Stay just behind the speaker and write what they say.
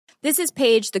This is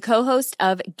Paige, the co-host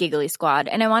of Giggly Squad,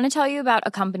 and I want to tell you about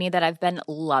a company that I've been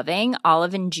loving,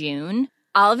 Olive & June.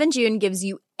 Olive & June gives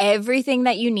you everything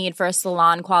that you need for a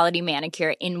salon-quality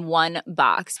manicure in one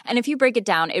box. And if you break it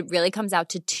down, it really comes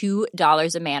out to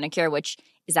 $2 a manicure, which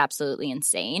is absolutely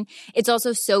insane. It's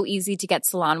also so easy to get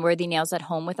salon-worthy nails at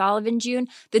home with Olive & June.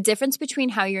 The difference between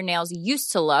how your nails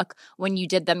used to look when you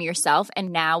did them yourself and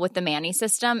now with the Mani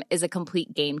system is a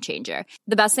complete game changer.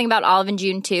 The best thing about Olive &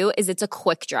 June, too, is it's a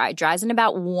quick dry. Dries in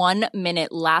about 1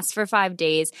 minute, lasts for 5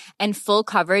 days, and full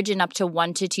coverage in up to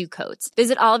 1 to 2 coats.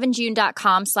 Visit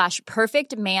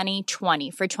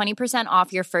oliveandjune.com/perfectmani20 for 20%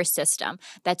 off your first system.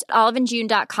 That's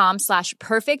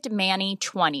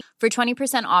oliveandjune.com/perfectmani20 for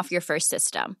 20% off your first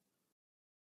system.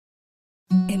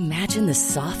 Imagine the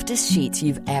softest sheets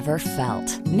you've ever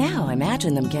felt. Now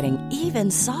imagine them getting even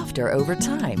softer over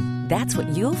time. That's what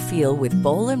you'll feel with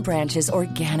Boll & Branch's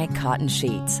organic cotton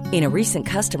sheets. In a recent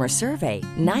customer survey,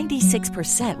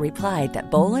 96% replied that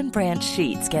Boll & Branch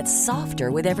sheets get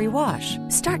softer with every wash.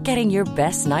 Start getting your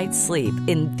best night's sleep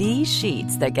in these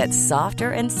sheets that get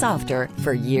softer and softer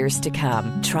for years to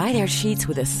come. Try their sheets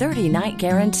with a 30-night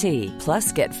guarantee.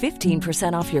 Plus, get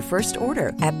 15% off your first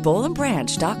order at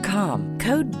bollandbranch.com.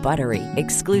 Code BUTTERY.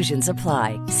 Exclusions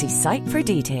apply. See site for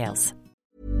details.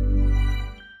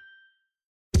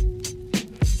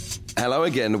 Hello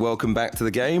again, welcome back to the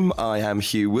game. I am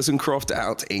Hugh Wisencroft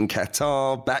out in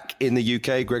Qatar. Back in the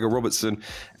UK, Gregor Robertson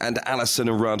and Alison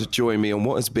and Rudd join me on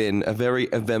what has been a very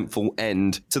eventful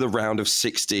end to the round of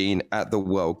 16 at the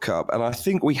World Cup. And I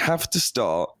think we have to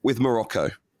start with Morocco.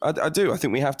 I do. I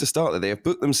think we have to start there. They have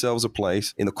booked themselves a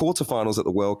place in the quarterfinals at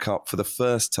the World Cup for the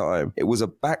first time. It was a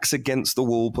backs against the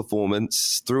wall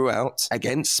performance throughout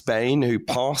against Spain, who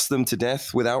passed them to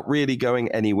death without really going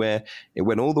anywhere. It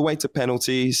went all the way to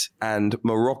penalties, and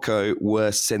Morocco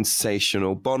were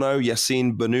sensational. Bono,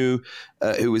 Yassine Bounou,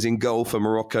 who was in goal for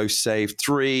Morocco, saved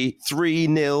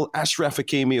 3-0. Ashraf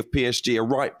Hakimi of PSG, a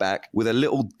right back, with a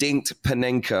little dinked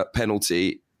Panenka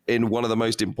penalty in one of the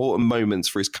most important moments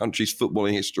for his country's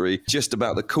footballing history. Just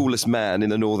about the coolest man in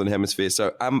the Northern Hemisphere.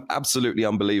 So absolutely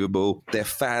unbelievable. Their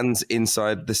fans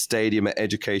inside the stadium at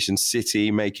Education City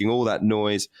making all that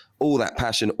noise, all that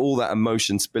passion, all that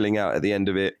emotion spilling out at the end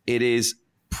of it. It is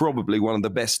probably one of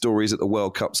the best stories at the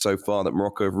World Cup so far that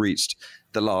Morocco have reached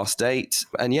the last 8.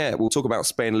 And yeah, we'll talk about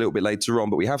Spain a little bit later on,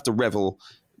 but we have to revel,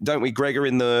 don't we, Gregor,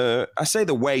 in the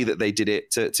way that they did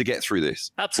it to get through this?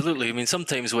 Absolutely. I mean,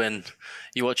 sometimes when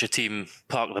you watch a team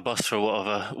park the bus, for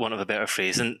want of a better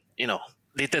phrase, and, you know,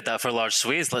 they did that for large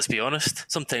swathes, let's be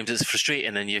honest. Sometimes it's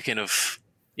frustrating and you kind of,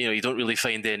 you know, you don't really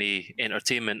find any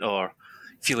entertainment or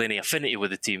feel any affinity with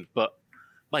the team. But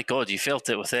my God, you felt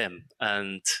it with them.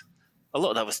 And a lot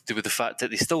of that was to do with the fact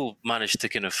that they still managed to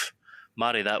kind of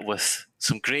marry that with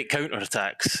some great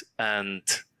counterattacks and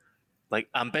like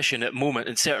ambition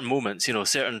in certain moments, you know,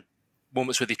 certain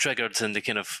moments where they triggered and they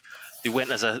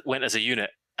went as a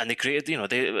unit, and they created, you know,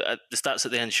 the stats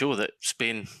at the end show that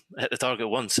Spain hit the target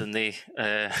once and they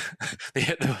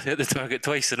hit the target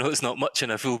twice. I know it's not much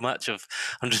in a full match of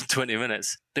 120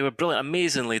 minutes. They were brilliant,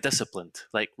 amazingly disciplined,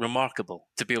 like remarkable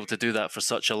to be able to do that for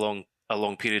such a long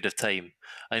period of time.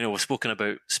 I know we've spoken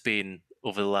about Spain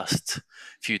over the last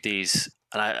few days.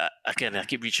 And I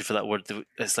keep reaching for that word.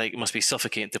 It's like it must be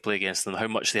suffocating to play against them. How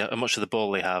much of the ball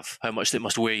they have, how much it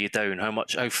must wear you down, how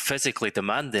physically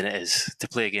demanding it is to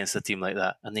play against a team like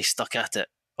that. And they stuck at it.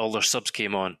 All their subs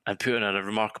came on and put in a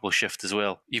remarkable shift as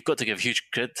well. You've got to give huge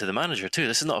credit to the manager too.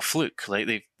 This is not a fluke. Like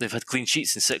they've had clean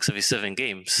sheets in 6 of his 7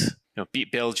 games. You know,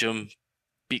 beat Belgium,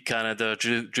 beat Canada,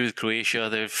 drew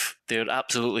Croatia. They're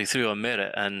absolutely through on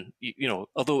merit. And, you know,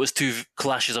 although it was 2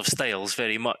 clashes of styles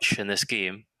very much in this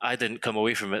game, I didn't come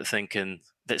away from it thinking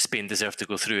that Spain deserved to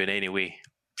go through in any way,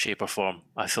 shape or form.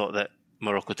 I thought that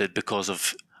Morocco did because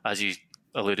of, as you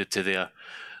alluded to, their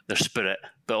spirit,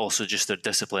 but also just their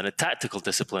discipline, a tactical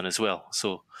discipline as well.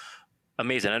 So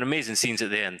amazing, and amazing scenes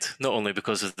at the end, not only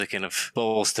because of the kind of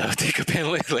balls to take a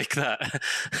penalty like that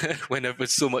when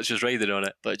so much was riding on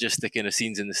it, but just the kind of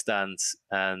scenes in the stands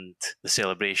and the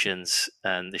celebrations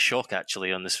and the shock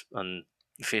actually on the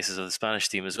faces of the Spanish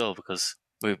team as well, because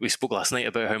we spoke last night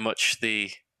about how much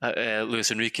Luis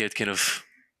Enrique had kind of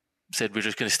said we're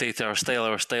just going to stay to our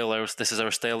style, this is our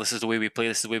style, this is the way we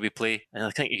play, and I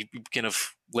think you kind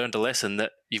of learned a lesson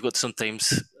that you've got to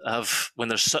sometimes have, when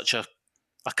there's such a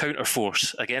counter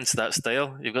force against that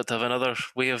style, you've got to have another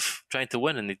way of trying to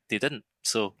win, and they didn't.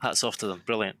 So hats off to them.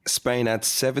 Brilliant. Spain had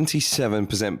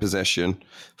 77% possession,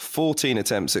 14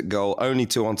 attempts at goal, only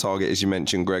 2 on target, as you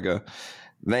mentioned, Gregor.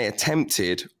 They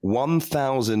attempted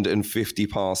 1,050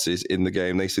 passes in the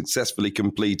game. They successfully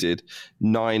completed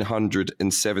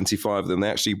 975 of them. They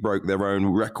actually broke their own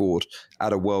record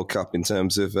at a World Cup in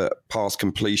terms of pass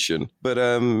completion. But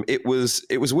it was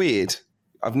weird.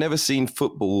 I've never seen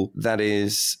football that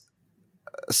is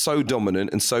so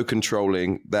dominant and so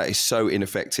controlling that is so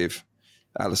ineffective,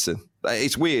 Alison.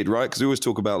 It's weird, right? Because we always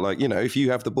talk about, like, you know, if you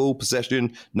have the ball,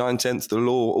 possession, 9/10 the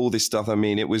law, all this stuff. I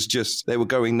mean, it was just, they were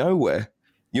going nowhere.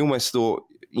 You almost thought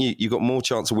you got more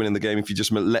chance of winning the game if you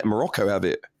just let Morocco have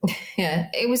it. Yeah,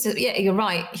 it was. Yeah, you're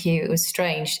right, Hugh. It was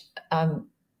strange.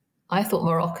 I thought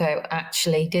Morocco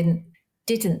actually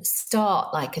didn't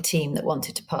start like a team that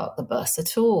wanted to park the bus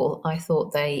at all. I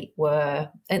thought they were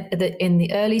in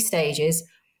the early stages.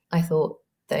 I thought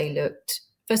they looked.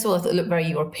 First of all, I thought they looked very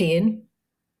European,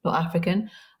 not African.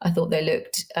 I thought they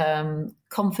looked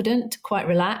confident, quite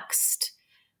relaxed,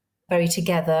 very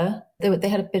together. They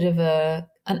had a bit of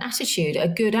an attitude, a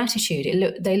good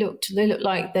attitude. They looked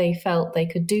like they felt they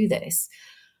could do this,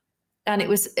 and it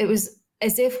was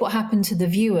as if what happened to the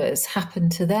viewers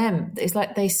happened to them. It's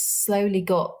like they slowly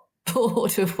got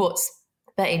bored of what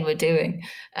Spain were doing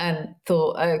and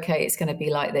thought, okay, it's going to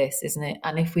be like this, isn't it?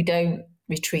 And if we don't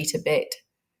retreat a bit,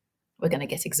 we're going to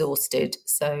get exhausted.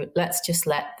 So let's just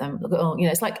let them.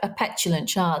 It's like a petulant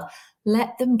child.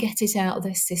 Let them get it out of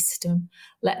their system.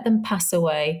 Let them pass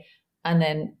away. And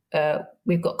then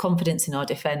we've got confidence in our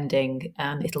defending,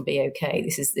 and it'll be okay.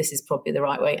 This is probably the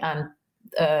right way. And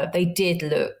they did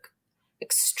look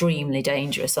extremely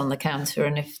dangerous on the counter.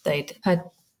 And if they'd had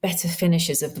better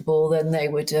finishes of the ball, then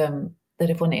they'd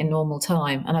have won it in normal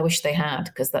time. And I wish they had,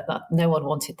 because that no one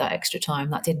wanted that extra time.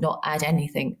 That did not add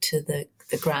anything to the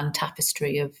grand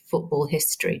tapestry of football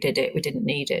history, did it? We didn't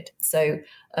need it. So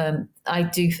I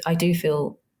do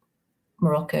feel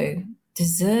Morocco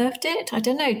deserved it. I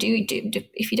don't know. Do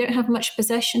if you don't have much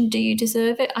possession, do you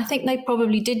deserve it? I think they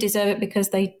probably did deserve it because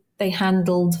they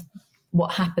handled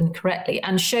what happened correctly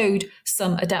and showed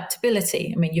some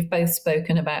adaptability. I mean, you've both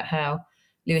spoken about how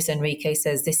Luis Enrique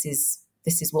says this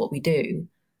is what we do.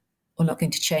 We're not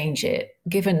going to change it.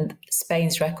 Given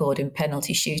Spain's record in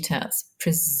penalty shootouts,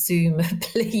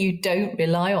 presumably you don't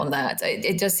rely on that.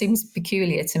 It just seems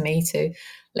peculiar to me to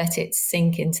let it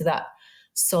sink into that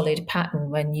solid pattern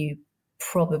when you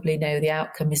probably know the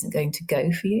outcome isn't going to go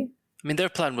for you. I mean, their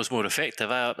plan was more effective.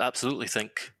 I absolutely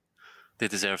think they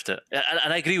deserved it.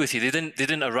 And I agree with you. They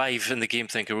didn't arrive in the game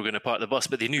thinking we're going to park the bus,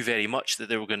 but they knew very much that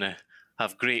they were going to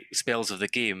have great spells of the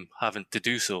game having to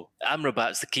do so.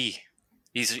 Amrabat's the key.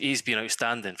 He's been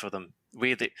outstanding for them.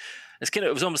 It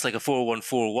was almost like a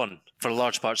 4-1-4-1 for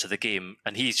large parts of the game,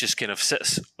 and he just kind of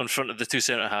sits in front of the two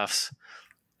centre halves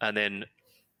and then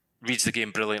reads the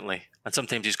game brilliantly. And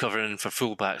sometimes he's covering for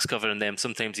fullbacks, covering them.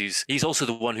 Sometimes he's also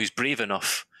the one who's brave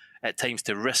enough at times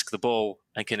to risk the ball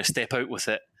and kind of step out with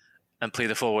it and play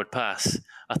the forward pass.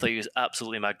 I thought he was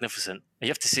absolutely magnificent. And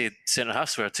you have to say centre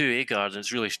halves were too, Agard, and it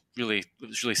was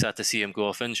really sad to see him go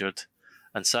off injured.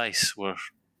 And Saiss were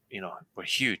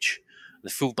huge. The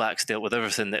fullbacks dealt with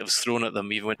everything that was thrown at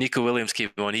them. Even when Nico Williams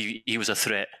came on, he was a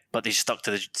threat, but they stuck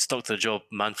to the job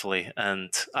manfully.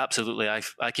 And absolutely,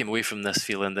 I came away from this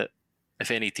feeling that if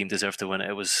any team deserved to win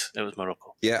it, it was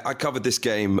Morocco. Yeah, I covered this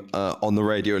game on the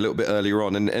radio a little bit earlier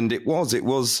on, and it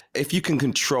was if you can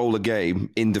control a game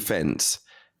in defence,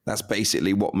 that's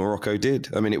basically what Morocco did.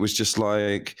 I mean, it was just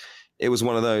like, it was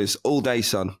one of those all day,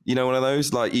 son. You know, one of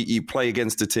those, like you play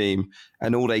against a team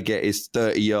and all they get is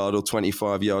 30-yard or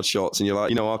 25-yard shots. And you're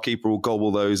like, our keeper will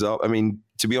gobble those up. I mean,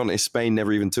 to be honest, Spain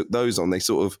never even took those on.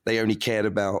 They only cared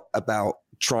about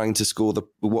trying to score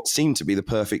what seemed to be the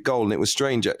perfect goal. And it was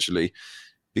strange, actually,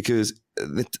 because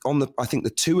I think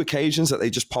the two occasions that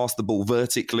they just passed the ball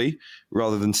vertically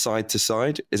rather than side to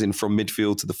side, as in from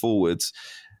midfield to the forwards,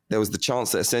 there was the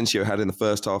chance that Asensio had in the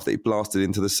first half that he blasted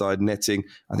into the side netting.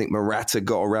 I think Morata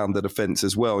got around the defence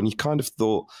as well. And you kind of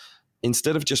thought,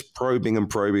 instead of just probing,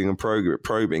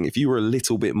 if you were a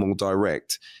little bit more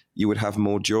direct, you would have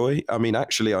more joy. I mean,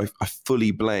 actually, I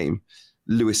fully blame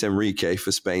Luis Enrique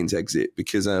for Spain's exit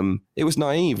because it was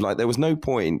naive. Like, there was no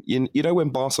point. You know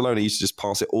when Barcelona used to just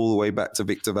pass it all the way back to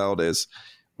Victor Valdez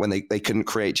when they couldn't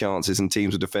create chances and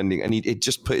teams were defending, and he'd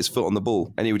just put his foot on the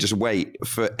ball and he would just wait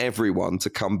for everyone to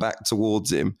come back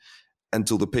towards him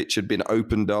until the pitch had been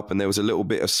opened up and there was a little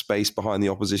bit of space behind the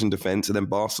opposition defence. And then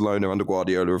Barcelona, under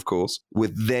Guardiola, of course,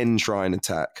 would then try and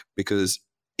attack, because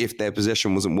if their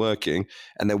possession wasn't working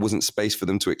and there wasn't space for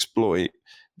them to exploit,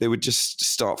 they would just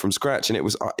start from scratch. And it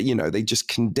was, they just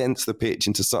condense the pitch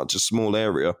into such a small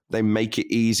area. They make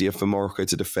it easier for Morocco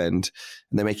to defend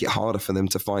and they make it harder for them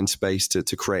to find space to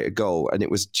create a goal. And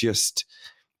it was just,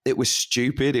 It was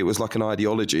stupid. It was like an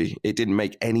ideology. It didn't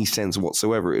make any sense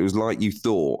whatsoever. It was like you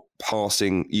thought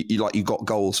passing, you got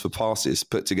goals for passes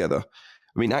put together.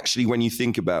 I mean, actually, when you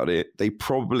think about it, they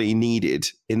probably needed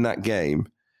in that game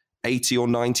 80 or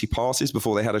 90 passes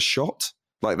before they had a shot.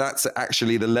 Like that's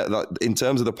actually in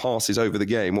terms of the passes over the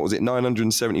game, what was it?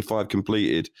 975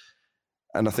 completed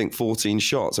and I think 14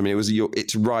 shots. I mean,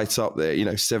 it's right up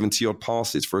there, 70 odd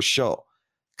passes for a shot.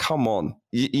 Come on.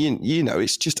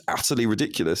 It's just utterly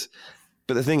ridiculous.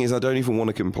 But the thing is, I don't even want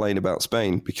to complain about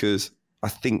Spain because I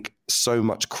think so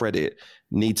much credit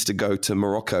needs to go to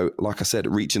Morocco, like I said,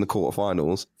 reaching the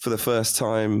quarterfinals for the first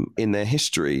time in their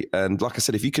history. And like I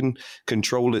said, if you can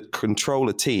control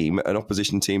a team, an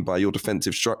opposition team by your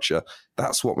defensive structure,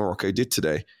 that's what Morocco did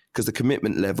today because the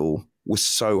commitment level was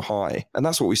so high. And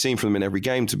that's what we've seen from them in every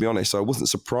game, to be honest. So I wasn't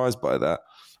surprised by that.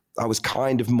 I was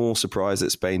kind of more surprised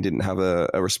that Spain didn't have a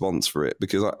response for it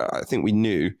because I think we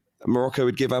knew Morocco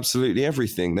would give absolutely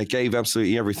everything. They gave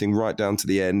absolutely everything right down to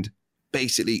the end.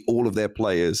 Basically all of their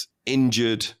players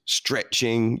injured,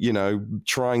 stretching,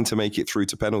 trying to make it through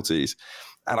to penalties.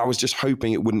 And I was just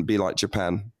hoping it wouldn't be like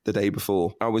Japan the day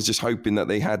before. I was just hoping that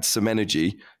they had some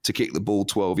energy to kick the ball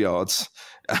 12 yards,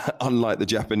 unlike the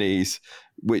Japanese,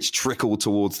 which trickled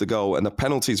towards the goal. And the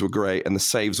penalties were great and the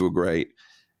saves were great.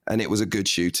 And it was a good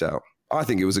shootout. I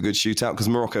think it was a good shootout because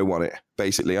Morocco won it,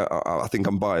 basically. I think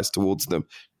I'm biased towards them.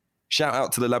 Shout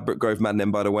out to the Ladbroke Grove man then,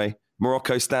 by the way.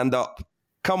 Morocco, stand up.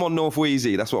 Come on, North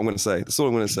Wheezy. That's what I'm going to say. That's all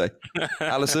I'm going to say.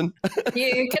 Alison?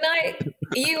 Did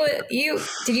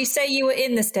you say you were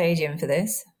in the stadium for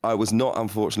this? I was not,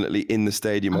 unfortunately, in the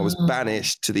stadium. I was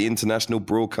banished to the International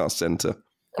Broadcast Centre.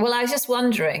 Well, I was just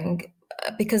wondering,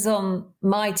 because on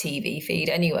my TV feed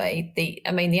anyway, the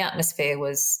atmosphere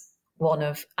was one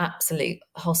of absolute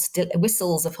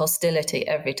whistles of hostility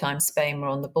every time Spain were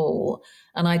on the ball.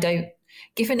 And I don't,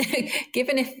 given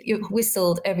if you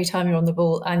whistled every time you're on the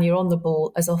ball and you're on the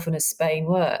ball as often as Spain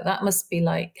were, that must be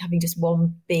like having just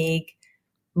one big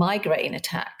migraine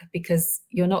attack because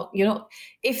you're not,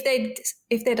 if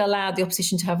they'd allowed the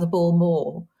opposition to have the ball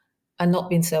more and not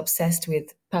been so obsessed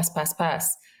with pass,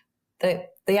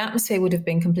 the atmosphere would have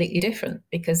been completely different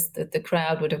because the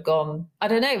crowd would have gone, I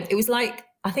don't know, it was like,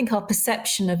 I think our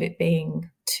perception of it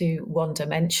being too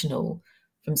one-dimensional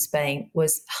from Spain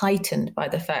was heightened by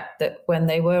the fact that when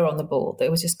they were on the ball,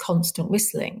 there was just constant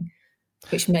whistling,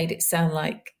 which made it sound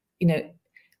like,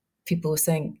 people were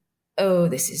saying, oh,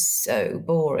 this is so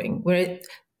boring. Where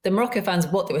the Morocco fans,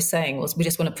 what they were saying was, we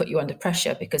just want to put you under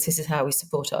pressure because this is how we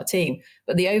support our team.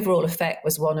 But the overall effect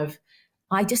was one of,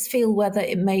 I just feel whether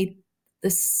it made the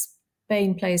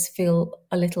Spain players feel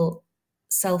a little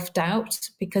self-doubt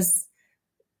because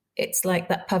it's like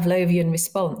that Pavlovian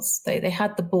response. They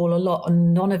had the ball a lot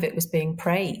and none of it was being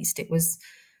praised. It was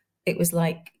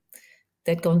like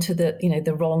they'd gone to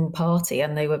the wrong party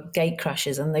and they were gate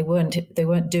crashers and they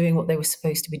weren't doing what they were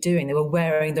supposed to be doing. They were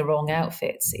wearing the wrong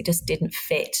outfits. It just didn't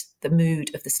fit the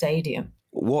mood of the stadium.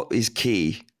 What is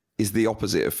key is the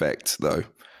opposite effect, though.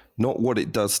 Not what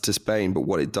it does to Spain, but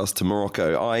what it does to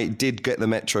Morocco. I did get the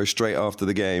metro straight after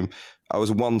the game. I was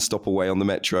one stop away on the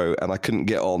metro and I couldn't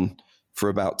get on for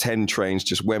about 10 trains,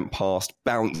 just went past,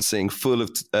 bouncing, full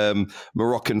of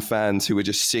Moroccan fans who were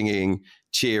just singing,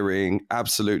 cheering,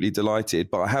 absolutely delighted.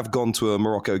 But I have gone to a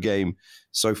Morocco game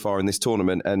so far in this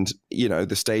tournament and,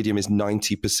 the stadium is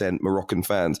 90% Moroccan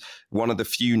fans. One of the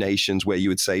few nations where you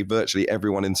would say virtually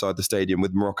everyone inside the stadium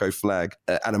with Morocco flag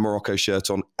and a Morocco shirt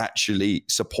on actually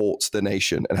supports the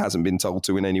nation and hasn't been told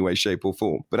to in any way, shape or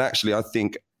form. But actually, I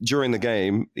think during the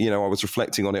game, I was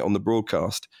reflecting on it on the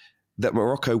broadcast, that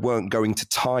Morocco weren't going to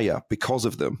tire because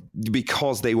of them,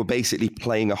 because they were basically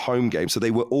playing a home game. So they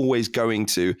were always going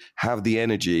to have the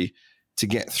energy to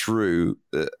get through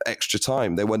extra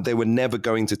time. They were never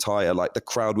going to tire. Like the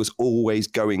crowd was always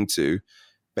going to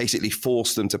basically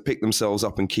force them to pick themselves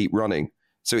up and keep running.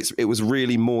 So it was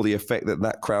really more the effect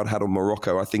that crowd had on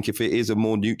Morocco. I think if it is a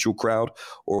more neutral crowd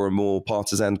or a more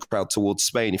partisan crowd towards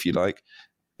Spain, if you like,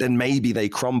 then maybe they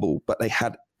crumble. But they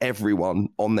had everyone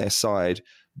on their side,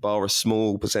 bar a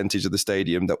small percentage of the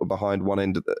stadium that were behind one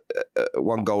end,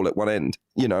 one goal at one end.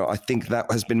 I think that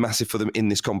has been massive for them in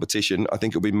this competition. I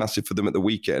think it'll be massive for them at the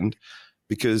weekend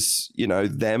because,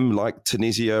 them, like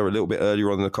Tunisia a little bit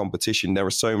earlier on in the competition, there are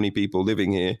so many people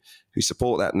living here who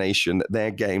support that nation that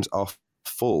their games are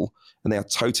full and they are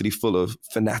totally full of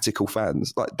fanatical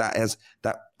fans. Like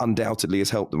that undoubtedly has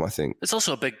helped them, I think. It's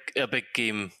also a big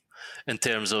game in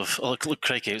terms of, look,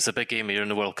 crikey, it's a big game here in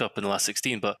the World Cup in the last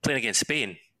 16, but playing against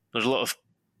Spain, there's a lot of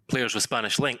players with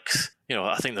Spanish links.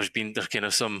 I think there's kind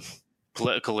of some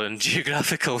political and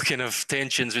geographical kind of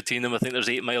tensions between them. I think there's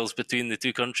 8 miles between the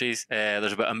two countries.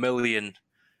 There's about 1 million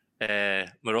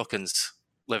Moroccans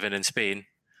living in Spain.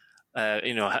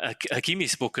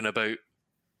 Hakimi's spoken about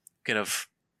kind of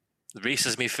the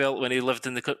racism he felt when he lived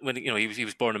in he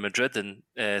was born in Madrid and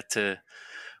to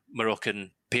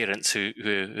Moroccan parents who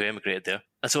emigrated there.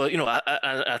 And so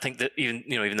I think that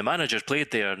even the managers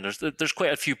played there, and there's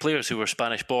quite a few players who were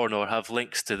Spanish born or have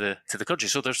links to the country.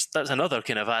 So that's another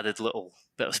kind of added little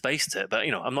bit of spice to it. But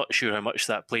I'm not sure how much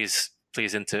that plays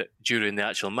into it during the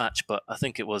actual match. But I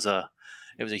think it was a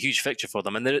huge fixture for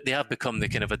them, and they have become the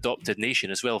kind of adopted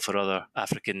nation as well for other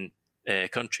African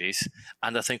countries.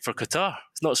 And I think for Qatar,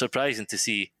 it's not surprising to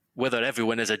see whether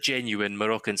everyone is a genuine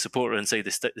Moroccan supporter inside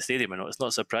the stadium or not. It's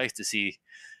not surprised to see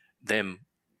them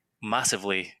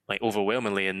massively, like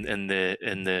overwhelmingly in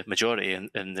the majority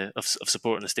of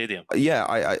support in the stadium. Yeah,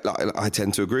 I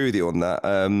tend to agree with you on that.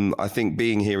 I think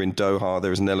being here in Doha,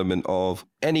 there is an element of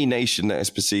any nation that is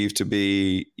perceived to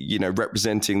be,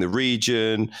 representing the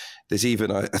region. There's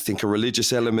even, I think, a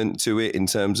religious element to it in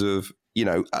terms of,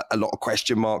 a lot of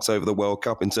question marks over the World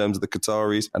Cup in terms of the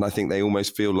Qataris. And I think they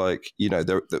almost feel like,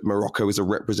 that Morocco is a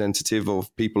representative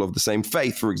of people of the same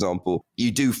faith, for example.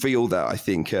 You do feel that, I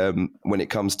think, when it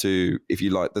comes to, if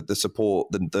you like, the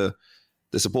support,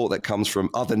 the support that comes from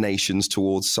other nations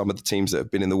towards some of the teams that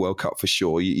have been in the World Cup, for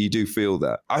sure. You do feel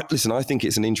that. I think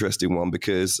it's an interesting one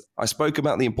because I spoke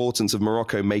about the importance of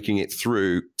Morocco making it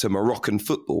through to Moroccan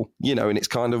football, and it's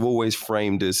kind of always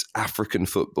framed as African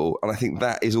football. And I think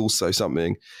that is also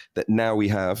something that now we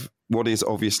have what is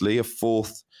obviously a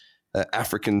fourth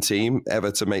African team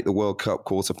ever to make the World Cup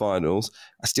quarterfinals.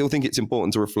 I still think it's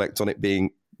important to reflect on it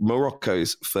being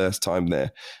Morocco's first time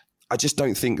there. I just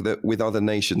don't think that with other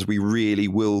nations, we really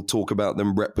will talk about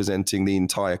them representing the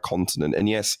entire continent. And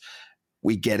yes,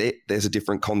 we get it. There's a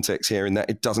different context here in that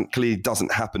it clearly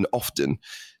doesn't happen often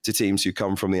to teams who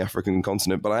come from the African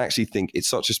continent. But I actually think it's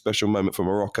such a special moment for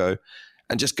Morocco.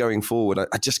 And just going forward,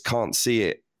 I just can't see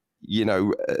it,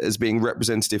 as being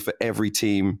representative for every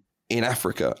team in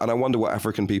Africa. And I wonder what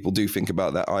African people do think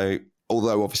about that.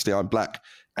 Although obviously I'm black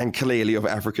and clearly of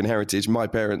African heritage, my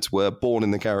parents were born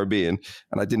in the Caribbean,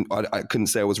 and I couldn't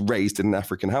say I was raised in an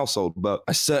African household, but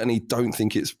I certainly don't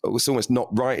think it's almost not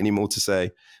right anymore to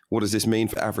say, what does this mean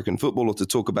for African football, or to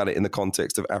talk about it in the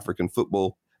context of African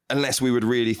football, unless we would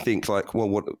really think like, well,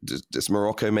 what does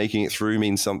Morocco making it through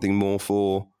mean something more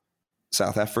for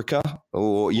South Africa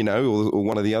or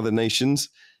one of the other nations?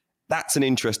 That's an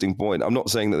interesting point. I'm not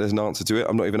saying that there's an answer to it.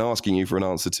 I'm not even asking you for an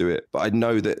answer to it, but I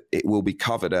know that it will be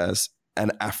covered as an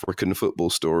African football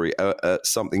story,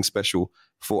 something special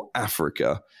for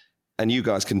Africa. And you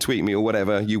guys can tweet me or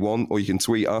whatever you want, or you can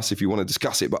tweet us if you want to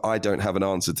discuss it, but I don't have an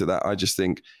answer to that. I just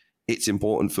think it's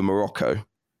important for Morocco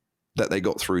that they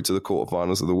got through to the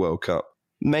quarterfinals of the World Cup.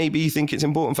 Maybe you think it's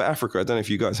important for Africa. I don't know if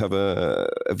you guys have a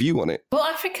view on it. Well,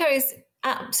 Africa is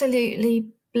absolutely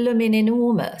blooming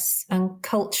enormous and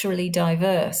culturally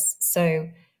diverse. So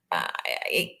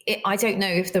I don't know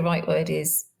if the right word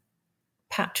is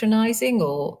patronizing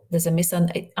or there's a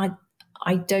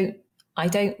I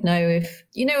don't know if,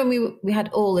 when we had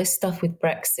all this stuff with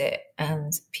Brexit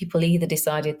and people either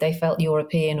decided they felt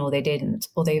European or they didn't,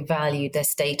 or they valued their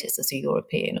status as a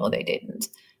European or they didn't.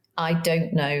 I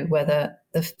don't know whether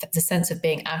the sense of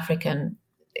being African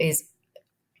is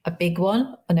a big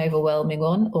one, an overwhelming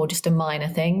one, or just a minor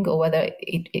thing, or whether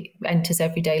it enters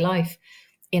everyday life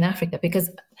in Africa,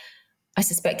 because I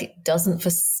suspect it doesn't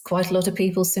for quite a lot of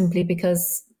people, simply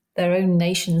because their own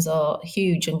nations are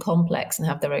huge and complex and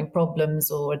have their own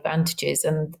problems or advantages.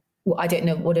 And I don't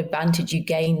know what advantage you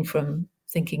gain from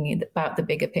thinking about the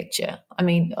bigger picture. I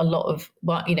mean, a lot of,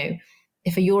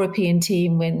 if a European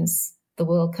team wins the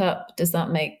World Cup, does that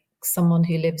make someone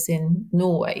who lives in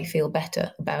Norway feel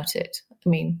better about it? I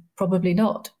mean, probably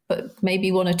not, but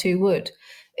maybe one or two would.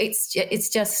 It's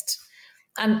just,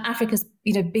 and Africa's,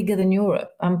 bigger than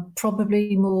Europe, and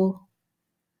probably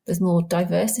there's more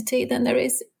diversity than there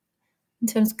is in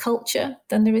terms of culture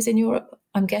than there is in Europe,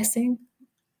 I'm guessing,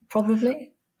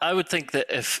 probably. I would think that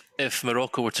if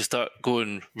Morocco were to start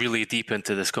going really deep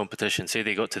into this competition, say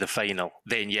they got to the final,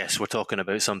 then yes, we're talking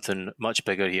about something much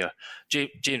bigger here.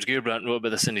 James Gearbrandt wrote about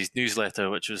this in his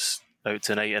newsletter, which was out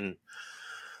tonight, and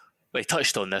he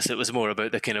touched on this. It was more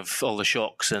about the kind of all the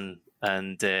shocks,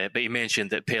 but he mentioned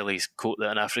that Pele's quote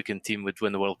that an African team would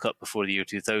win the World Cup before the year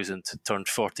 2000 turned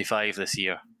 45 this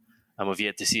year, and we've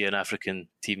yet to see an African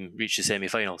team reach the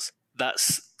semi-finals.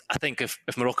 I think if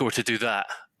Morocco were to do that,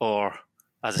 or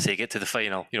as I say, get to the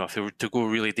final, if they were to go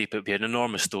really deep, it would be an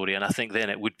enormous story. And I think then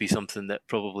it would be something that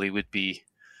probably would be,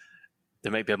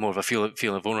 there might be more of a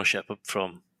feeling of ownership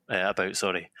from about.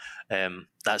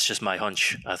 That's just my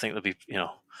hunch. I think they'll be,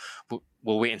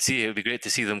 we'll wait and see. It would be great to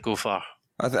see them go far.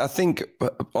 I think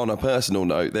on a personal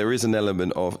note, there is an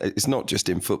element of, it's not just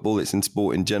in football, it's in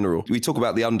sport in general. We talk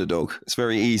about the underdog. It's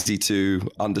very easy to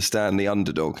understand the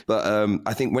underdog. But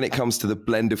I think when it comes to the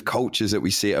blend of cultures that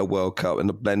we see at a World Cup and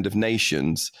the blend of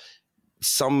nations,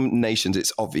 some nations,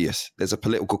 it's obvious. There's a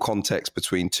political context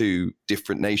between two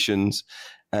different nations.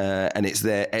 And it's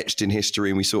there etched in history,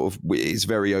 and it's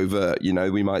very overt.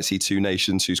 We might see two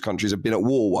nations whose countries have been at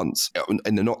war once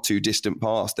in the not too distant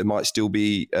past. There might still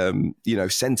be,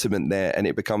 sentiment there, and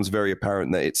it becomes very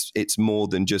apparent that it's more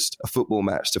than just a football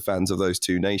match to fans of those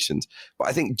two nations. But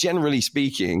I think generally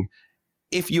speaking,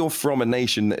 if you're from a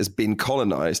nation that has been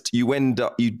colonized,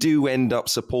 you do end up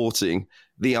supporting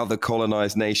the other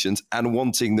colonized nations and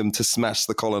wanting them to smash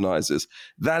the colonizers.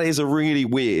 That is a really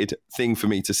weird thing for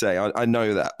me to say. I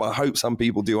know that, but I hope some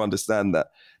people do understand that.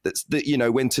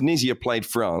 When Tunisia played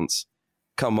France,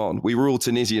 come on, we were all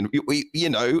Tunisian.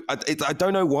 I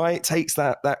don't know why it takes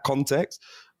that context,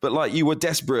 but you were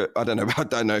desperate. I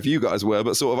don't know if you guys were,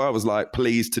 but sort of I was like,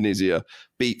 please Tunisia,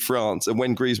 beat France. And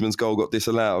when Griezmann's goal got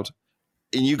disallowed,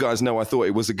 and you guys know I thought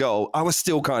it was a goal, I was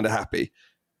still kind of happy.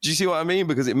 Do you see what I mean?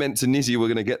 Because it meant Tunisia were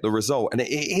going to get the result. And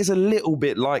it is a little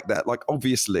bit like that.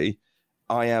 Obviously,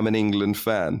 I am an England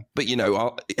fan. But,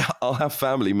 I'll have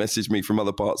family message me from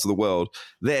other parts of the world.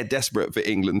 They're desperate for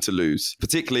England to lose,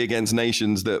 particularly against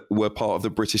nations that were part of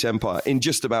the British Empire in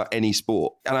just about any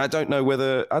sport. And I don't know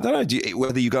whether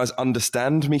you guys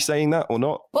understand me saying that or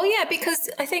not. Well, yeah, because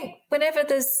I think whenever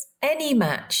there's any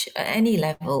match at any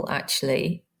level,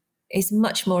 actually, is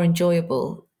much more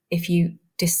enjoyable if you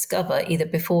discover either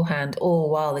beforehand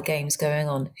or while the game's going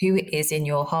on who it is in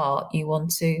your heart you want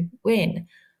to win.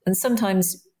 And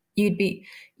sometimes you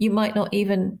might not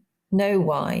even know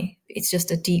why. It's just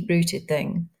a deep-rooted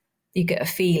thing. You get a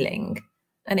feeling,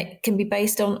 and it can be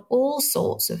based on all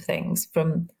sorts of things,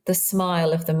 from the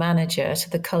smile of the manager to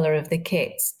the colour of the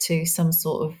kits to some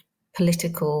sort of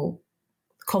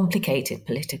complicated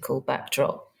political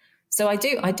backdrop. So I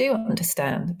do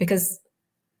understand, because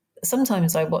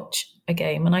sometimes I watch a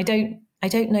game and I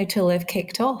don't know till they've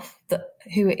kicked off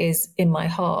who it is in my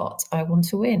heart I want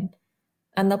to win.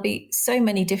 And there'll be so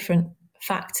many different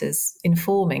factors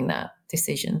informing that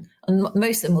decision, and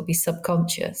most of them will be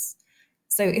subconscious.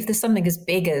 So if there's something as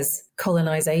big as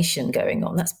colonization going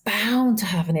on, that's bound to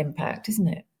have an impact, isn't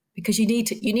it? Because you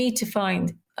need to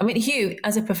find, Hugh,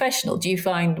 as a professional, do you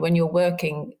find when you're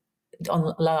working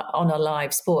on a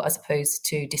live sport as opposed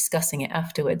to discussing it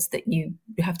afterwards that you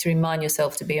have to remind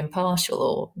yourself to be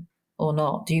impartial or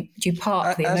not? Do you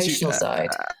park the emotional side?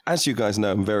 As you guys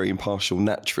know, I'm very impartial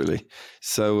naturally,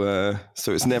 so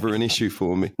it's never an issue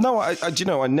for me. No,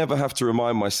 I never have to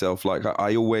remind myself.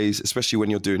 I always, especially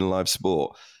when you're doing a live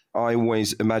sport, I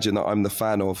always imagine that I'm the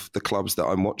fan of the clubs that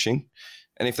I'm watching.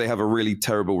 And if they have a really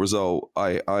terrible result,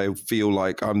 I feel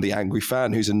like I'm the angry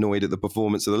fan who's annoyed at the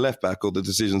performance of the left back or the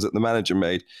decisions that the manager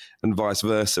made, and vice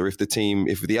versa. If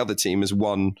the other team has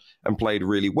won and played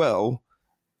really well,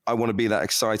 I want to be that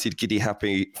excited, giddy,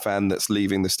 happy fan that's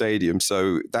leaving the stadium.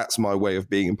 So that's my way of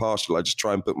being impartial. I just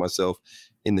try and put myself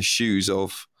in the shoes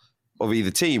of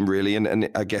either team, really.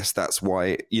 And I guess that's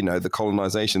why, the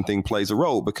colonization thing plays a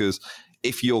role, because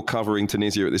if you're covering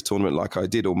Tunisia at this tournament like I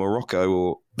did, or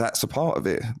Morocco, that's a part of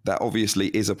it. That obviously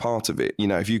is a part of it.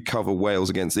 If you cover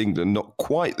Wales against England, not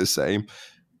quite the same.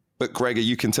 But Gregor,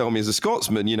 you can tell me as a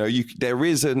Scotsman, there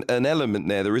is an element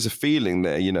there. There is a feeling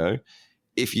there,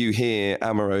 If you hear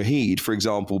Amar O'Heed, for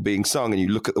example, being sung, and you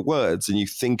look at the words and you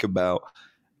think about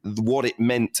what it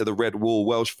meant to the Red Wall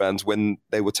Welsh fans when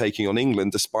they were taking on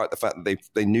England, despite the fact that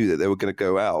they knew that they were going to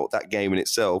go out, that game in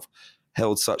itself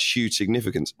held such huge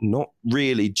significance, not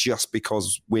really just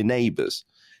because we're neighbours.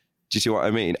 Do you see what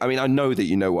I mean? I know that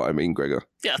you know what I mean, Gregor.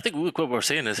 Yeah, I think what we're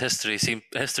saying is history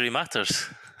matters.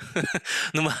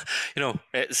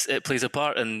 It plays a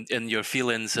part in your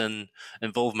feelings and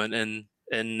involvement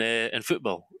in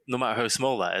football, no matter how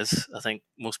small that is. I think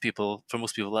for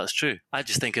most people that's true. I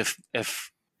just think if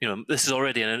this is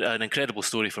already an incredible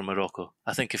story for Morocco.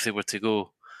 I think if they were to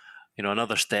go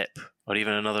another step or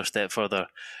even another step further,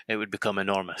 it would become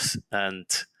enormous. And,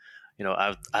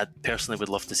 I personally would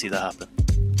love to see that happen.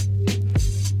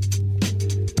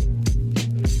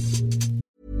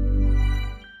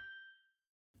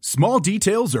 Small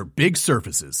details are big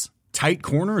surfaces. Tight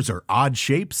corners are odd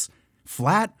shapes.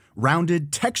 Flat,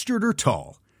 rounded, textured, or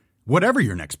tall. Whatever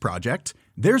your next project,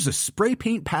 there's a spray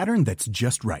paint pattern that's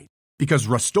just right. Because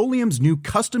Rust-Oleum's new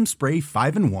Custom Spray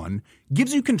 5-in-1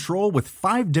 gives you control with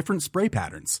 5 different spray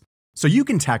patterns. So you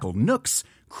can tackle nooks,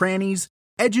 crannies,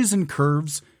 edges, and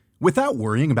curves without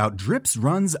worrying about drips,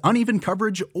 runs, uneven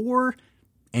coverage, or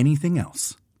anything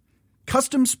else.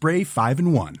 Custom Spray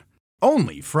 5-in-1.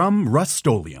 Only from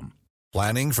Rust-Oleum.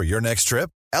 Planning for your next trip?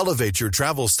 Elevate your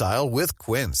travel style with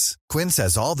Quince. Quince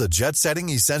has all the jet-setting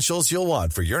essentials you'll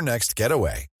want for your next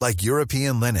getaway, like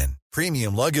European linen,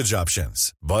 premium luggage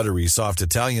options, buttery soft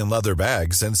Italian leather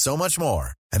bags, and so much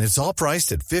more. And it's all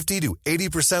priced at 50 to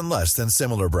 80% less than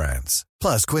similar brands.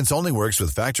 Plus, Quince only works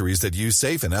with factories that use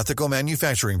safe and ethical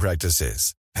manufacturing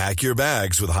practices. Pack your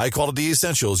bags with high-quality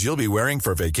essentials you'll be wearing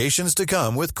for vacations to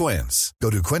come with Quince. Go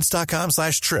to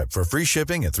quince.com/trip for free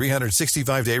shipping and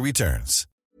 365-day returns.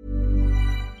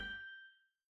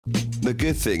 The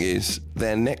good thing is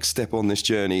their next step on this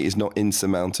journey is not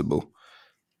insurmountable.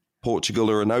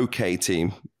 Portugal are an okay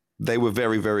team. They were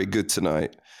very, very good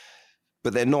tonight,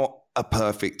 but they're not a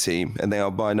perfect team, and they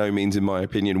are by no means, in my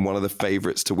opinion, one of the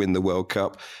favourites to win the World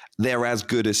Cup. They're as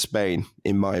good as Spain,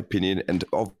 in my opinion, and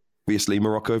obviously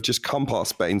Morocco have just come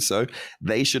past Spain, so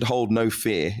they should hold no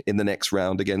fear in the next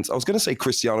round against, I was going to say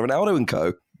Cristiano Ronaldo and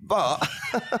co, but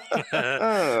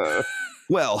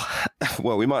well,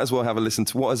 we might as well have a listen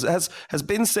to what has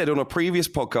been said on a previous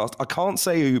podcast. I can't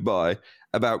say who by,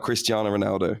 about Cristiano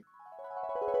Ronaldo.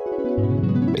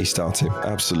 He's starting.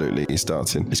 Absolutely, he's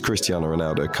starting. It's Cristiano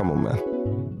Ronaldo. Come on,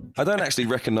 man. I don't actually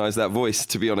recognise that voice,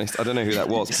 to be honest. I don't know who that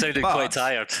was. You sounded quite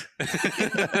tired.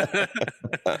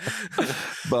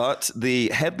 But the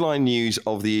headline news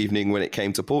of the evening when it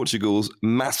came to Portugal's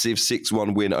massive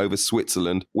 6-1 win over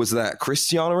Switzerland was that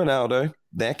Cristiano Ronaldo,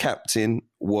 their captain,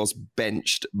 was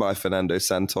benched by Fernando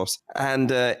Santos. And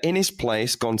in his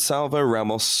place, Gonçalo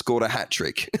Ramos scored a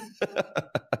hat-trick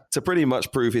to pretty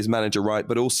much prove his manager right,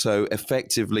 but also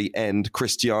effectively end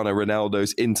Cristiano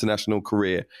Ronaldo's international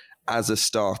career as a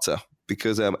starter.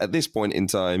 Because at this point in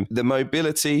time, the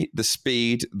mobility, the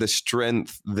speed, the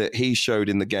strength that he showed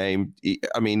in the game,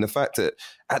 the fact that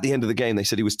at the end of the game, they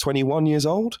said he was 21 years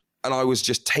old. And I was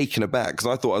just taken aback because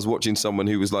I thought I was watching someone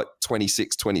who was like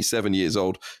 26, 27 years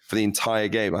old for the entire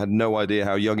game. I had no idea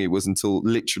how young he was until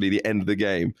literally the end of the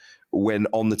game. When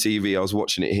on the TV, I was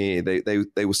watching it here,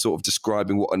 they were sort of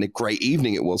describing what a great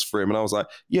evening it was for him. And I was like,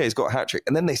 yeah, he's got a hat-trick.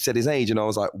 And then they said his age and I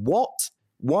was like, what?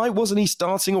 Why wasn't he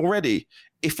starting already?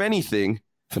 If anything,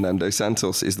 Fernando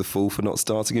Santos is the fool for not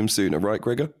starting him sooner, right,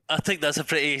 Gregor? I think that's a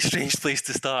pretty strange place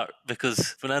to start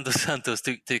because Fernando Santos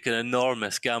took an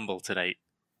enormous gamble tonight.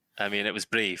 I mean, it was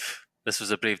brave. This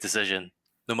was a brave decision.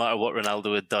 No matter what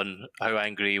Ronaldo had done, how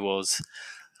angry he was,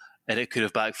 and it could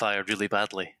have backfired really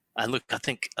badly. And look, I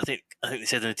think they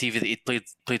said on the TV that he'd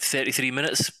played 33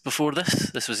 minutes before this.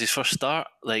 This was his first start.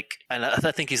 And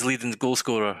I think he's leading the goal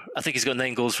scorer. I think he's got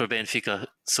 9 goals for Benfica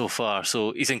so far,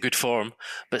 so he's in good form.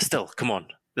 But still, come on.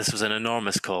 This was an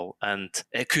enormous call, and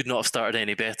it could not have started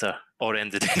any better or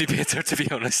ended any better, to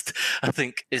be honest. I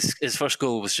think his first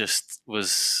goal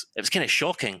was kind of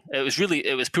shocking.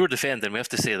 It was poor defending, we have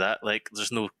to say that.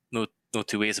 There's no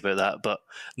two ways about that, but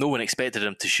no one expected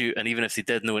him to shoot, and even if they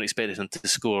did, no one expected him to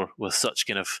score with such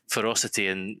kind of ferocity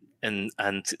and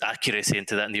accuracy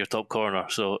into that near top corner.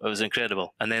 So it was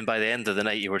incredible. And then by the end of the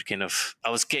night, I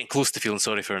was getting close to feeling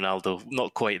sorry for Ronaldo.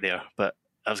 Not quite there, but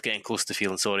I was getting close to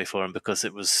feeling sorry for him because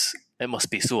it must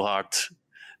be so hard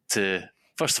to,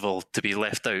 first of all, to be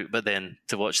left out, but then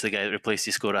to watch the guy that replaced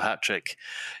you score a hat-trick,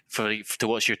 to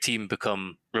watch your team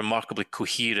become remarkably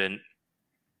coherent,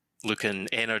 looking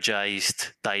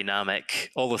energised,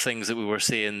 dynamic, all the things that we were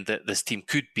saying that this team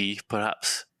could be,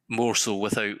 perhaps more so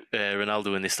without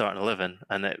Ronaldo in the starting 11,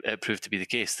 and it proved to be the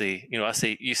case.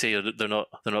 You say they're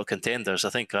not contenders.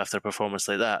 I think after a performance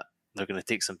like that, they're going to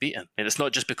take some beating, and it's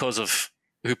not just because of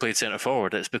who played centre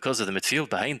forward, it's because of the midfield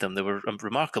behind them. They were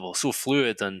remarkable, so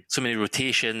fluid and so many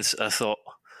rotations. I thought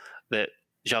that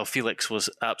João Felix was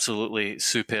absolutely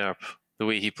superb. The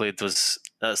way he played that's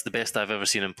the best I've ever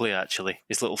seen him play, actually.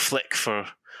 His little flick for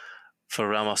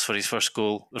Ramos for his first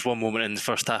goal. There's one moment in the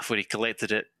first half where he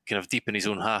collected it kind of deep in his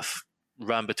own half,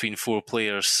 ran between 4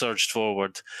 players, surged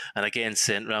forward, and again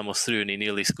sent Ramos through, and he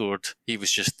nearly scored. He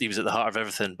was at the heart of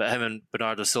everything. But him and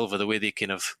Bernardo Silva, the way they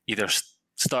kind of either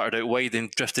started out wide and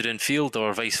drifted in field,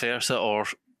 or vice versa, or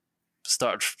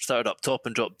started up top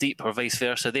and dropped deep, or vice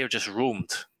versa, they were just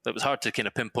roamed. It was hard to kind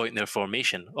of pinpoint their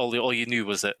formation. All you knew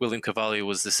was that William Carvalho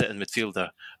was the sitting midfielder,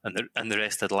 and the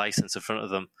rest had license in front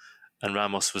of them, and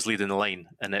Ramos was leading the line,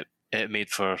 and it made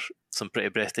for some pretty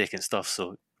breathtaking stuff.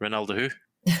 So Ronaldo who?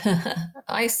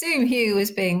 I assume Hugh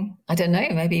was being, I don't know,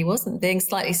 maybe he wasn't, being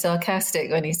slightly sarcastic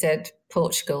when he said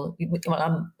Portugal. Well,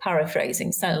 I'm paraphrasing.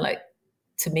 It sounded like,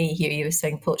 to me, Hugh, you were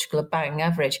saying Portugal are bang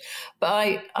average.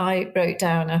 But I wrote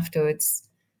down afterwards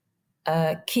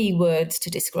key words to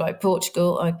describe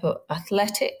Portugal. I put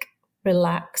athletic,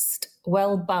 relaxed,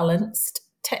 well balanced,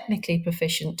 technically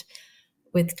proficient,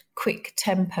 with quick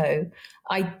tempo.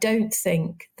 I don't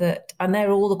think that, and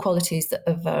they're all the qualities that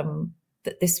have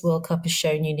that this World Cup has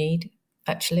shown you need.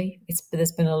 Actually,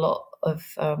 there's been a lot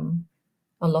of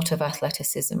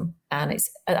athleticism, and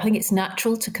I think it's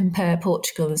natural to compare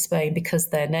Portugal and Spain because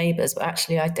they're neighbours. But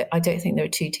actually, I don't think there are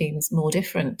two teams more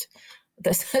different.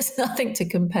 There's nothing to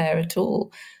compare at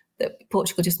all. That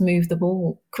Portugal just move the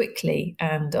ball quickly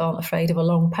and aren't afraid of a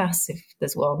long pass if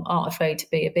there's one. Aren't afraid to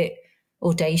be a bit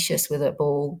audacious with a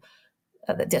ball.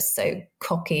 They're just so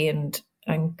cocky and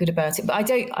good about it. But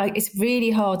it's really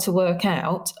hard to work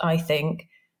out, I think,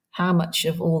 how much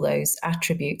of all those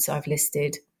attributes I've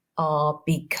listed are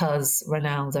because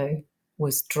Ronaldo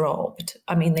was dropped.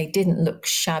 I mean, they didn't look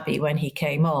shabby when he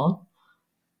came on.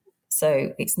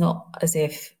 So it's not as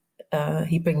if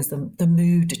he brings the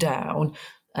mood down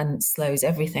and slows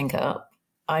everything up.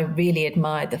 I really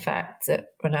admired the fact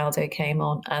that Ronaldo came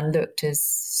on and looked as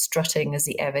strutting as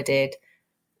he ever did,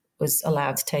 was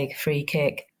allowed to take a free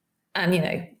kick and,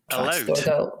 tried to score a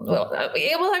goal. Well,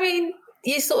 I mean,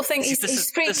 you sort of think his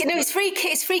free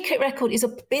kick record is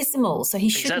abysmal, so he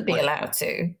shouldn't be allowed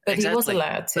to, but he was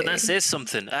allowed to. But that says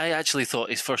something. I actually thought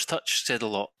his first touch said a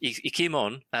lot. He came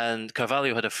on and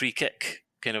Carvalho had a free kick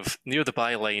kind of near the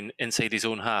byline inside his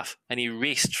own half, and he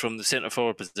raced from the centre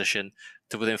forward position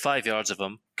to within 5 yards of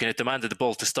him, kind of demanded the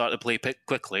ball to start the play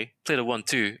quickly, played a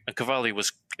 1-2, and Carvalho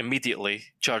was immediately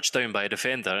charged down by a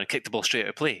defender and kicked the ball straight out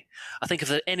of play. I think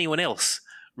if anyone else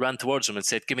ran towards him and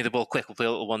said, give me the ball quick, we'll play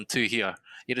a little 1-2 here,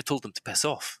 you'd have told him to piss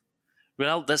off.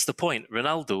 Ronaldo, that's the point.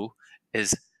 Ronaldo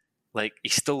is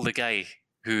he's still the guy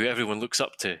who everyone looks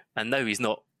up to, and now he's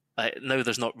not. Now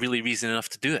there's not really reason enough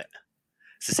to do it.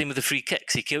 It's the same with the free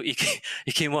kicks. He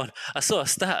came on. I saw a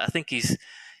stat. I think he's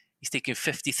taken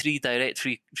 53 direct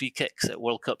free kicks at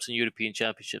World Cups and European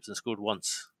Championships and scored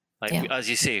once. As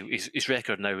you say, his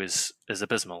record now is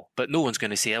abysmal. But no one's going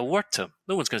to say a word to him.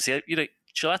 No one's going to say,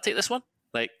 shall I take this one?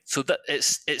 So that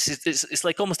it's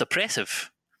like almost oppressive.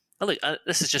 Look,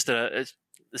 this is just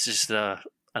an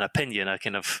opinion, a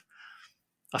kind of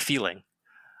a feeling,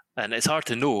 and it's hard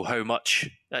to know how much,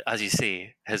 as you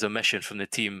say, his omission from the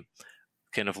team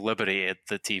kind of liberated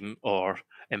the team or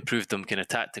improved them kind of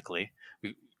tactically.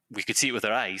 We could see it with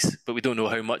our eyes, but we don't know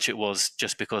how much it was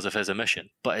just because of his omission.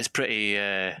 But it's pretty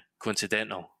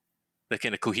coincidental. The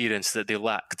kind of coherence that they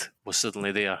lacked was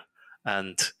suddenly there,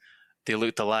 and they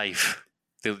looked alive.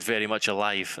 They looked very much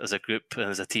alive as a group and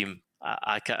as a team.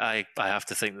 I have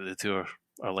to think that the two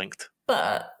are linked.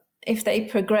 But if they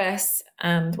progress,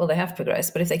 and well, they have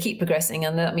progressed, but if they keep progressing,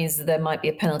 and that means that there might be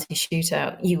a penalty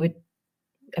shootout,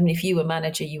 if you were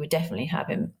manager, you would definitely have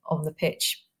him on the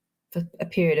pitch for a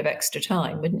period of extra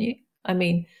time, wouldn't you? I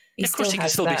mean, of course, he can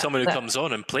still be someone who comes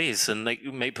on and plays and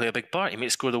might play a big part. He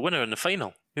might score the winner in the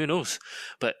final. Who knows?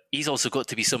 But he's also got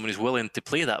to be someone who's willing to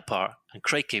play that part. And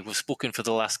crikey, we've spoken for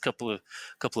the last couple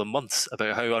of months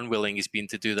about how unwilling he's been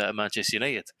to do that at Manchester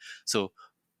United. So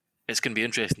it's going to be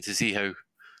interesting to see how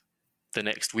the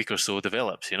next week or so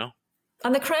develops.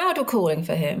 And the crowd were calling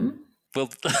for him. Well,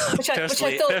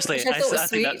 personally,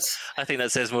 I think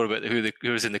that says more about who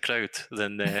was in the crowd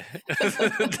than than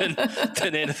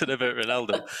anything about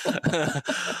Ronaldo.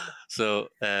 So,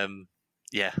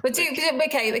 yeah. But okay.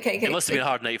 It must have been a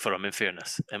hard night for him. In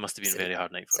fairness, it must have been a very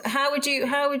hard night for him.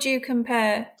 How would you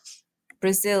compare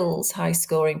Brazil's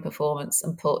high-scoring performance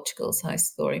and Portugal's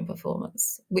high-scoring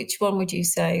performance? Which one would you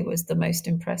say was the most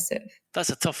impressive? That's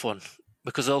a tough one.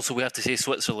 Because also we have to say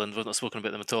Switzerland, we've not spoken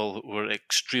about them at all, were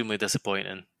extremely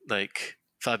disappointing.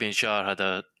 Fabian Schär had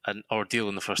an ordeal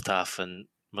in the first half and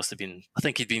must have been, I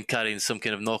think he'd been carrying some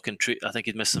kind of knock and I think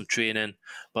he'd missed some training,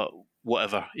 but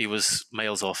whatever, he was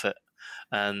miles off it.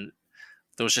 And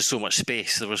there was just so much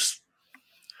space. There was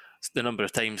the number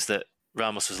of times that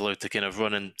Ramos was allowed to kind of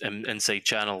run in inside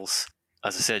channels.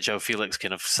 As I said, João Felix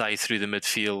kind of scythed through the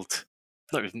midfield.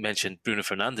 Not even mentioned Bruno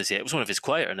Fernandes yet. It was one of his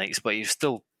quieter nights, but he was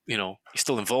still he's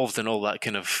still involved in all that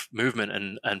kind of movement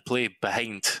and play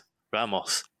behind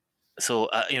Ramos. So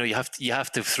you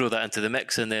have to throw that into the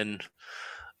mix, and then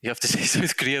you have to say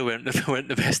South Korea weren't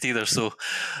the best either. So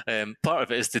part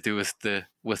of it is to do with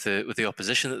the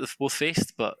opposition that they've both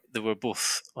faced, but they were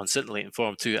both on scintillating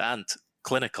form too and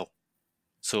clinical.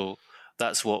 So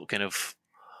that's what kind of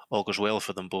augurs well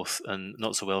for them both, and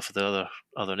not so well for the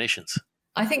other nations.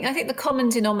 I think the common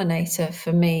denominator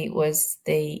for me was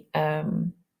the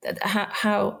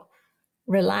how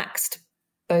relaxed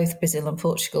both Brazil and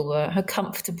Portugal were, how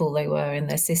comfortable they were in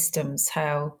their systems,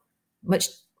 how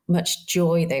much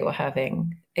joy they were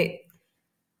having.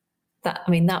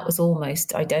 That was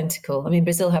almost identical. I mean,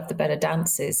 Brazil have the better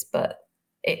dances, but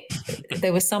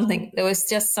there was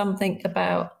just something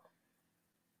about,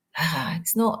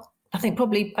 it's not, I think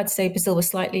probably I'd say Brazil was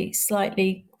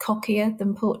slightly cockier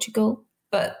than Portugal,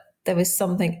 but there was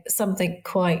something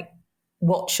quite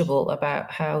watchable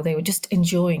about how they were just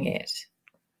enjoying it.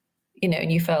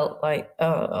 And you felt like,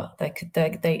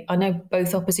 they I know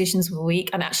both oppositions were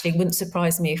weak, and actually it wouldn't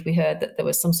surprise me if we heard that there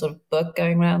was some sort of bug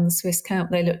going around the Swiss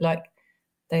camp. They looked like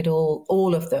they'd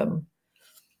all of them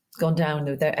gone down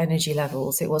with their energy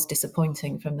levels. It was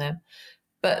disappointing from them.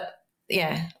 But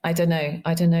yeah, I don't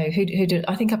know. Who did,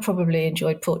 I think I probably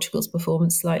enjoyed Portugal's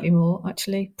performance slightly more,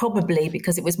 actually. Probably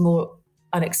because it was more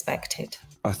unexpected.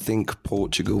 I think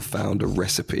Portugal found a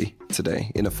recipe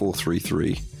today in a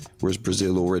 4-3-3, whereas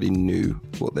Brazil already knew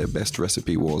what their best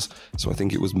recipe was. So I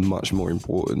think it was much more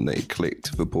important that it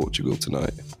clicked for Portugal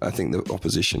tonight. I think the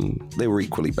opposition, they were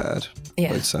equally bad,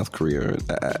 both South Korea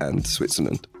and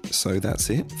Switzerland. So that's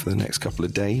it for the next couple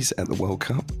of days at the World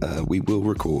Cup. We will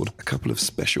record a couple of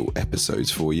special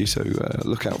episodes for you, so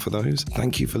look out for those.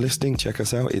 Thank you for listening. Check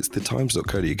us out. It's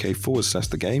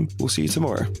thetimes.co.uk/thegame. We'll see you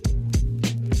tomorrow.